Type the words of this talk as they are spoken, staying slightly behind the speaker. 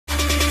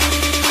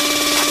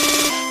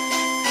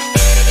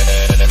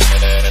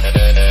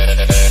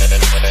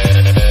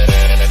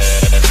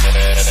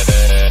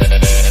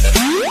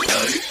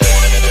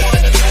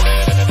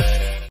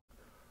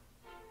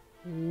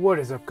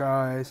What is up,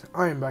 guys?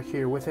 I am back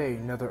here with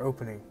another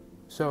opening.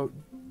 So,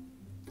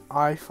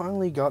 I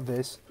finally got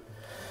this.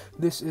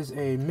 This is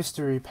a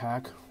mystery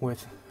pack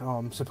with,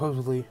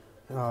 supposedly,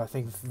 I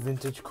think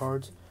vintage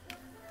cards.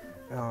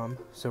 So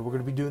we're going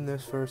to be doing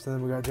this first, and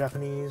then we got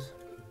Japanese,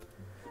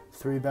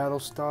 3 battle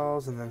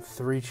styles, and then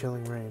 3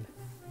 Chilling Reign.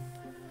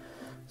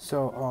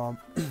 So,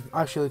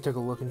 I actually took a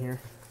look in here.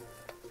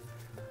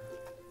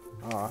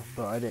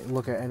 But I didn't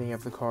look at any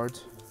of the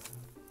cards.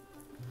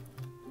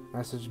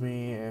 Message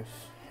me if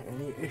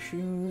any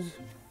issues.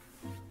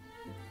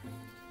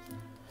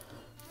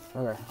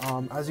 Okay,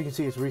 as you can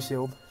see, it's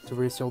resealed. It's a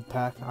resealed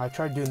pack. I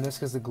tried doing this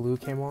because the glue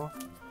came off,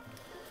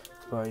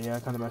 but yeah, I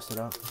kind of messed it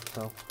up.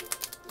 So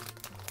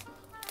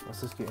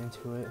let's just get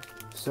into it.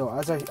 So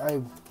as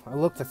I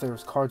looked that there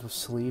was cards with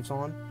sleeves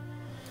on,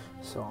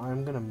 so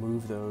I'm gonna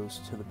move those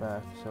to the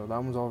back. So that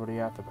one's already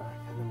at the back,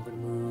 and then I'm gonna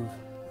move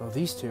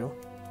these two.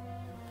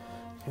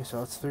 Okay, so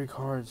that's 3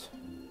 cards.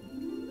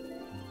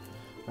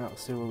 Now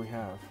let's see what we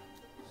have.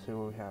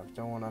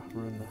 Don't want to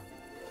ruin the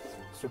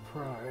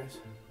surprise.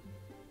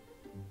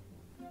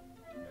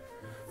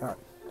 Alright.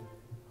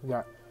 We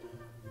got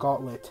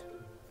Gauntlet.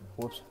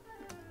 Whoops.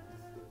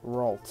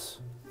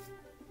 Ralts.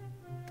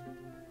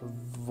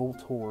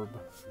 Voltorb.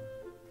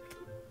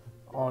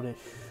 Oddish.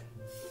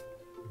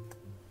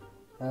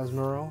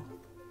 Asmero.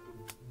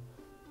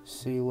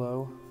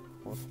 CeeLo.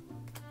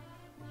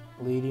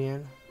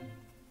 Ledian.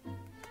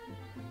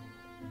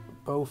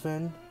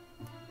 Bofin.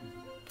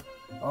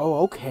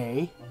 Oh,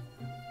 okay.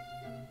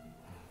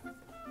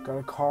 Got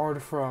a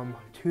card from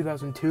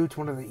 2002. It's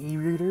one of the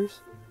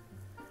e-readers.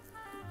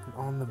 And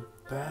on the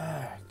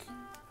back,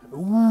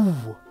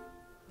 ooh,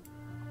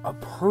 a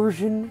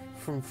Persian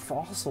from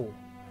Fossil.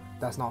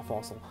 That's not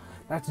Fossil.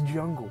 That's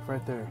Jungle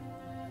right there.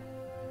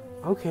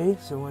 Okay,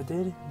 so I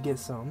did get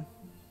some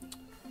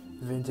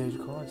vintage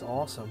cards.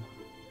 Awesome.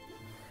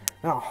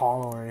 Not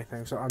hollow or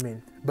anything. So I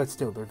mean, but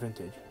still, they're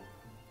vintage.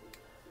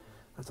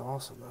 That's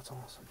awesome. That's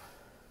awesome.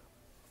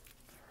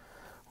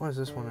 What is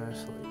this one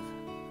as like?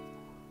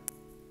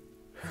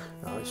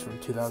 No, it's from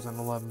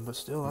 2011, but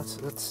still, that's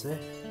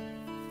sick.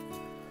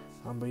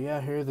 But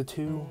yeah, here are the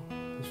 2.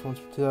 This one's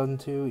from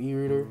 2002,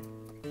 e-reader.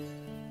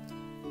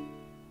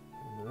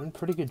 They're in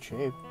pretty good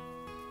shape.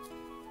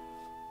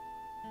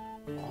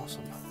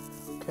 Awesome.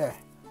 Okay.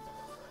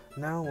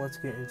 Now let's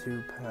get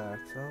into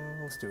packs.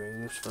 Let's do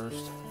English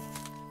first.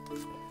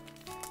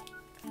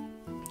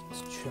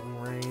 It's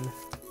Chilling Reign.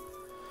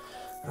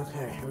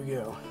 Okay, here we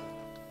go.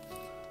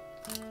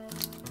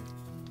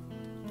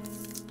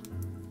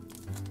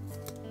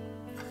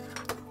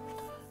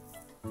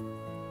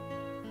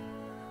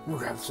 We'll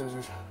grab the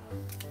scissors.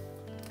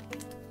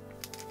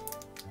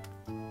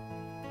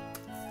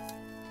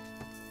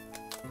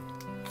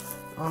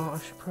 I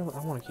should probably, I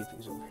want to keep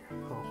these over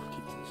here. I'll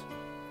keep these.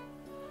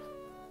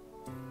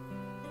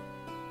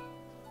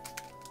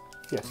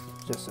 Yes,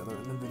 just so they're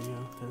in the video,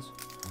 because,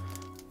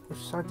 which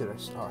side did I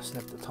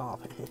snip the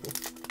top?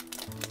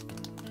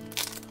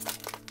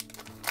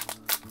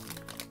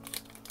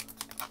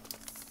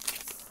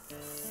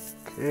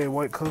 Okay,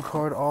 white code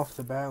card off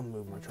the bat. I'll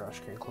move my trash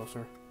can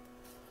closer.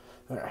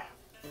 Alright,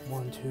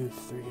 1, 2,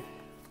 3.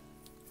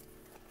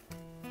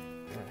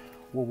 Right.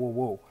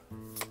 Whoa.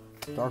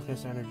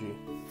 Darkness Energy.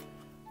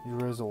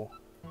 Drizzle.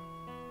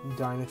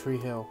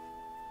 Dynatree Hill.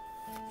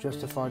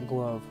 Justified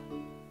Glove.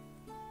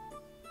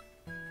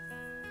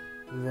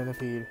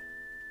 Venipede.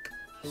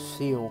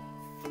 Seal.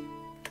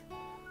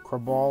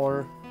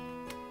 Crabrawler.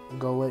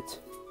 Gullet.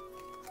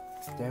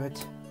 Damn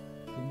it.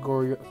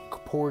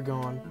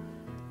 Porygon.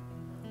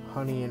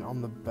 Honey, and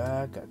on the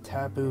back, a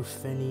Tapu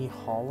Fini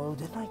Hollow.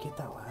 Didn't I get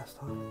that last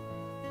time?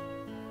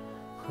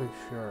 Pretty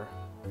sure.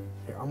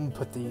 Here, I'm gonna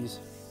put these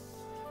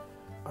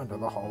under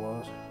the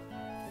hollows.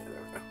 Yeah,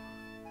 there we go.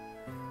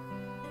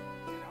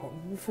 Hold on,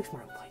 let me fix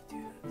my light,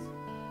 dude.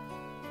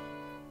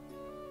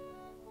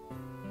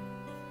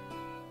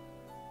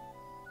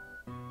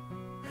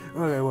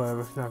 Okay,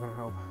 whatever. It's not gonna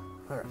help.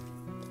 Alright.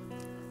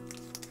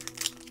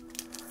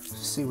 Let's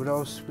see what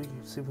else we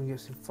can see if we can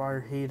get some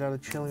fire heat out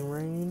of Chilling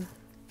Reign.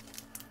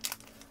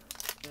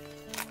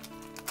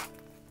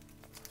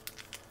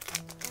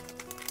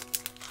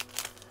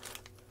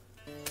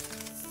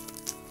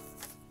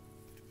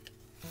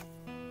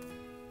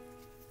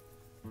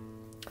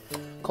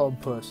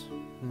 Cloudpuss.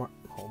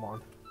 Hold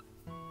on.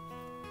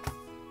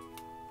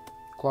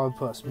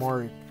 Cloudpuss.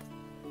 Mari.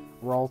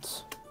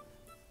 Ralts.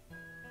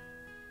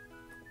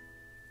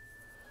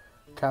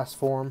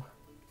 Castform.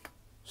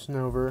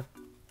 Snover.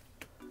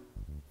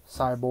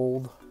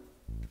 Cybold.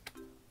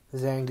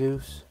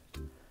 Zangoose.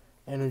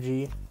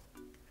 Energy.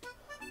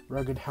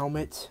 Rugged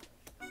Helmet.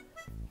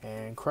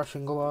 And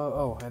Crushing Glove.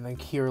 Oh, and then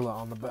Kirla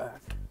on the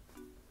back.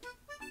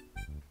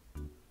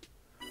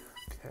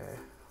 Okay.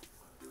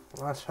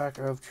 Last pack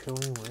of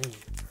Chilling Reign.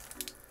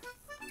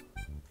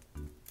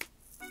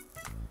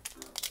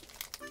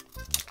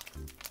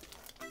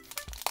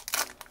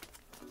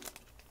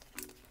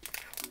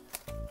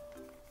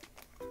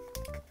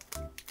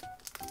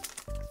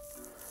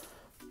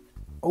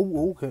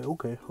 Oh,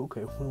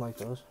 okay. We like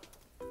those.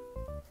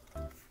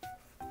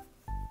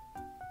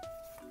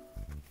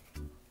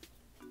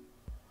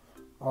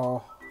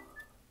 Oh,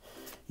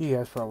 you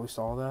guys probably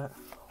saw that.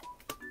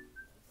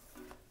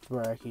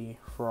 Bracky,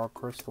 Frog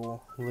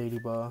Crystal,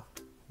 Ladybug,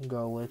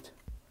 Gullet,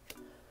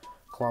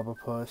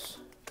 Clobbopus,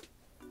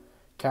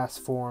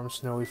 Castform,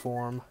 Snowy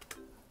Form,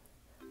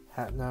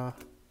 Hatna,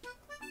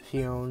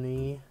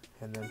 Peony,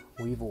 and then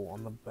Weevil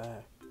on the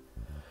back.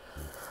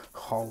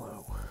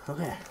 Hollow.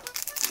 Okay.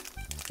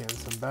 Getting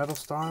some battle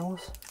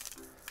styles.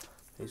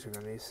 These are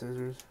gonna need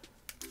scissors.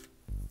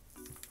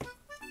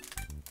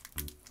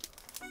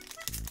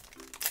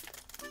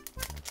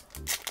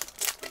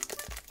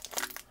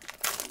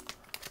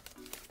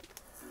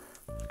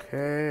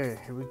 Okay,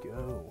 here we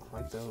go.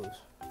 Like those.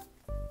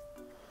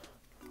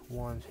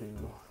 1,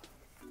 2.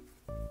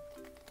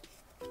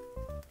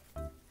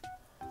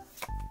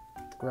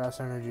 Grass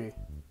Energy.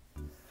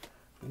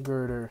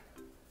 Girder.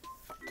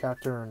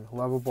 Capturn.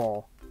 Level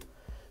Ball.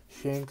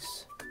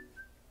 Shinx.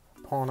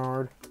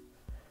 Ponard.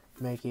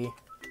 Mankey.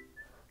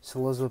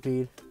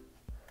 Sizzlipede.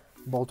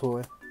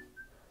 Boltoy.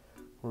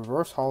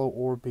 Reverse Hollow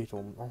Orb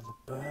Beetle on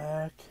the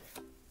back.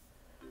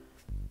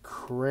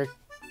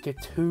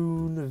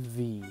 Kricketune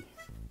V.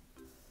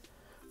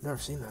 Never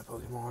seen that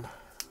Pokemon.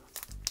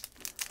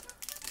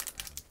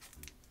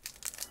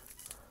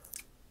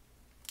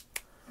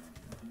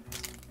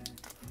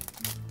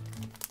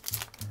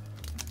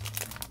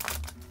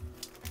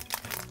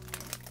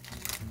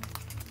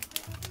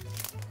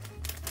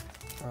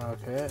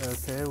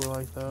 Okay, we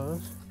like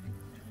those.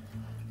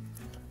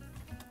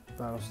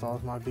 Battle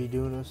Styles might be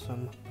doing us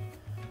some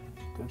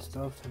good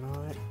stuff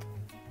tonight.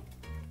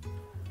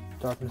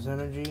 Darkness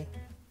Energy,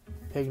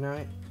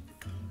 Pignite,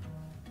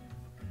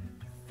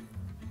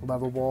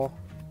 Level Ball,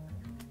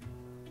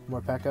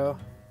 Morpeko,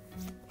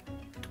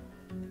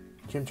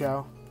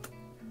 Chimchar,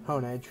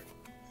 Honedge,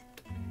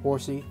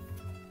 Horsey,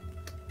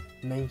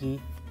 Mankey,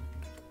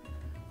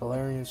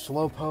 Valerian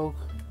Slowpoke,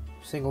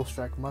 Single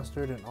Strike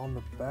Mustard, and on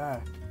the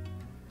back,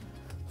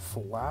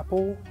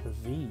 Flapple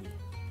V.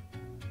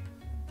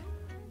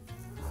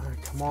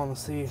 Alright, come on,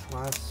 let's see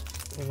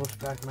last English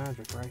Pack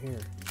Magic right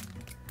here.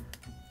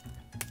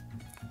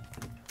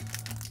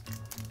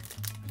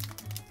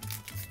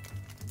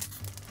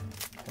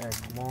 Okay,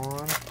 come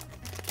on.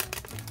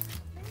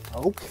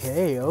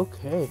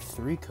 Okay.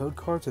 3 code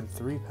cards and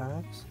 3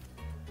 packs.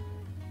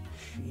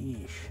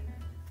 Sheesh.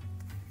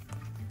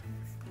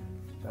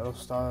 Battle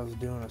Styles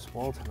doing us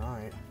well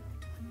tonight.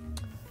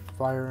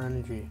 Fire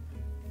Energy.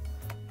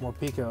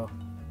 Morpeko.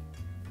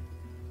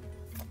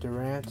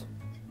 Durant.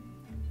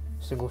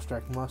 Single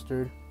Strike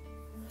Mustard.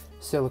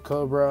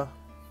 Silicobra.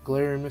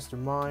 Galarian Mr.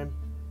 Mime.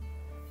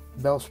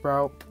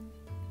 Bellsprout.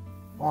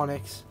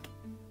 Onyx.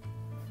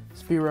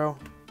 Spearow.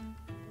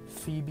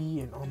 Phoebe,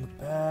 and on the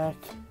back,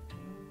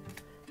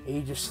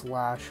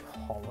 Aegislash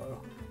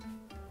Hollow.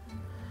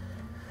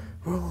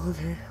 Well,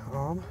 okay,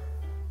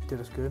 did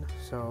us good.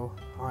 So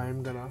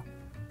I'm gonna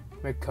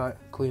make a cut,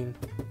 clean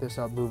this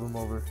up, move them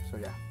over. So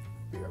yeah,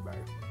 be right back.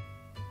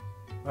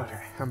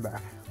 Okay, I'm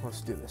back.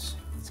 Let's do this.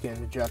 Let's get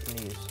into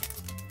Japanese.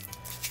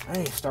 I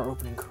need to start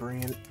opening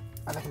Korean.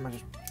 I think I might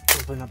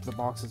just open up the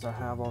boxes I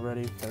have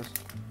already because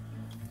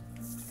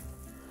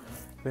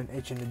I've been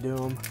itching to do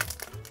them.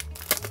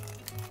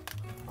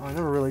 I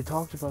never really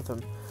talked about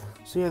them.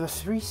 So yeah, the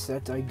 3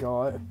 sets I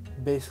got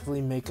basically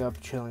make up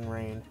Chilling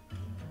Reign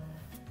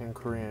in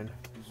Korean.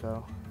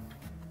 So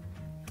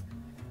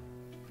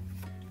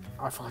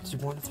I thought you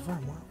wanted to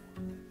run. Wow.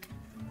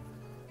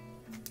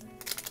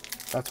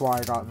 That's why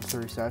I got the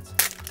 3 sets.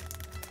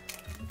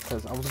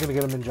 Because I was gonna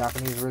get them in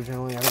Japanese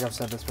originally. I think I've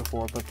said this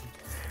before, but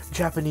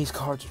Japanese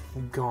cards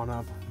have gone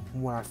up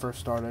when I first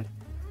started.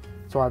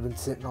 So I've been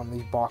sitting on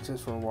these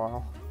boxes for a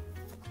while.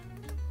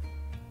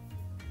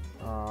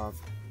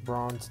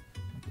 Bronze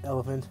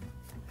Elephant,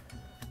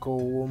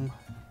 Golem,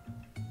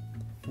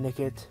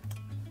 Nickit,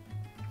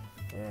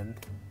 and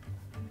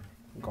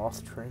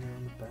Goth Trainer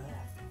in the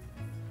back.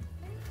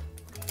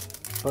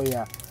 But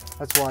yeah,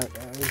 that's why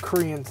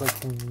Korean's like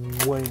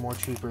way more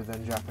cheaper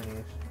than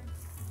Japanese.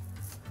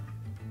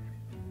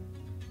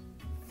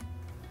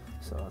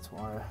 So that's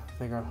why I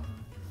think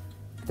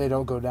if they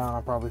don't go down,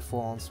 I'll probably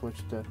full on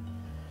switch to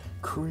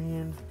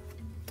Korean.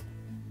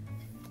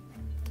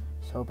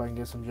 Hope I can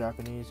get some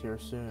Japanese here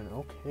soon.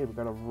 Okay, we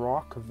got a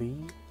Rock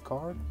V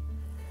card.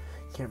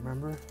 Can't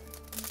remember.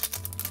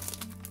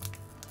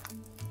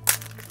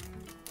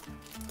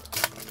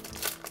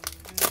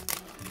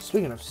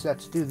 Speaking of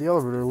sets, dude, they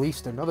already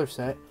released another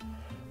set,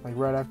 like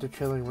right after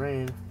Chilling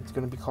Reign. It's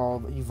gonna be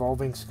called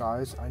Evolving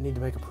Skies. I need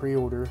to make a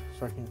pre-order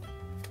so I can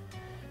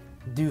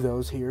do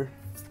those here.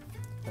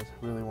 I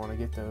really want to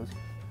get those.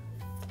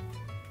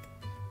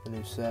 The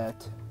new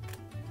set.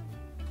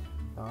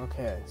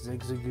 Okay,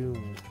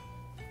 Zigzagoon.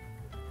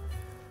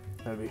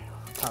 That'd be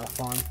kind of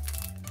fun.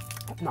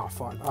 Not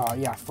fun.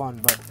 Yeah,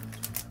 fun, but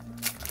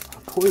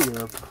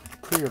pre-order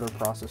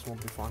process won't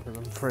be fun because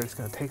I'm afraid it's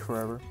gonna take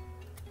forever.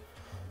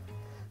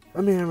 I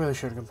mean, I really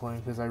shouldn't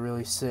complain because I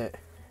really sit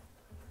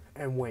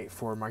and wait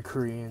for my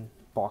Korean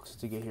boxes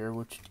to get here,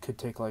 which could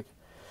take like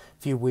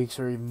a few weeks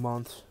or even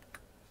months.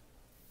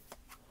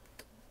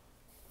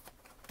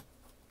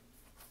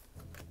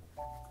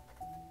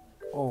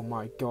 Oh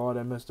my god,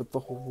 I messed up the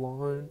whole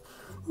line.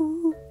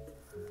 Ooh.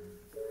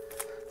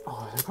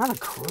 Oh, they're kind of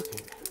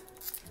crooked.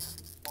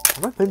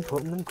 Have I been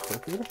putting them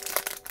crooked?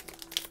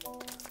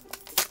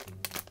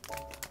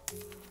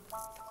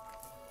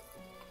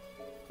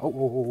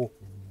 Oh.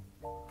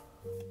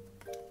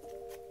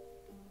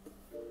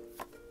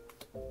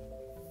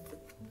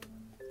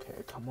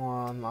 Okay, come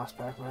on, last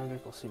pack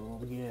magic. Let's see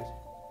what we get.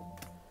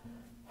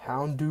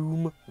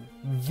 Houndoom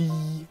V.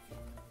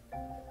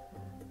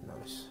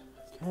 Nice.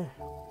 Okay.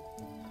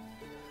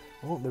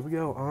 Well, there we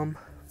go.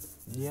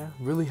 Yeah,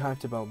 really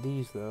hyped about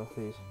these though.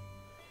 These,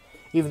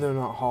 even though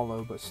they're not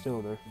hollow, but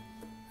still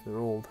they're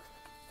old.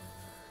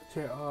 So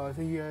yeah,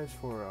 thank you guys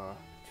for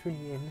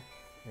tuning in,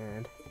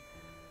 and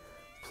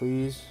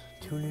please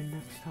tune in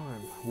next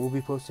time. We'll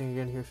be posting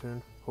again here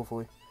soon,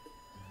 hopefully.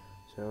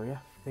 So yeah,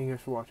 thank you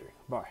guys for watching.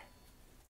 Bye.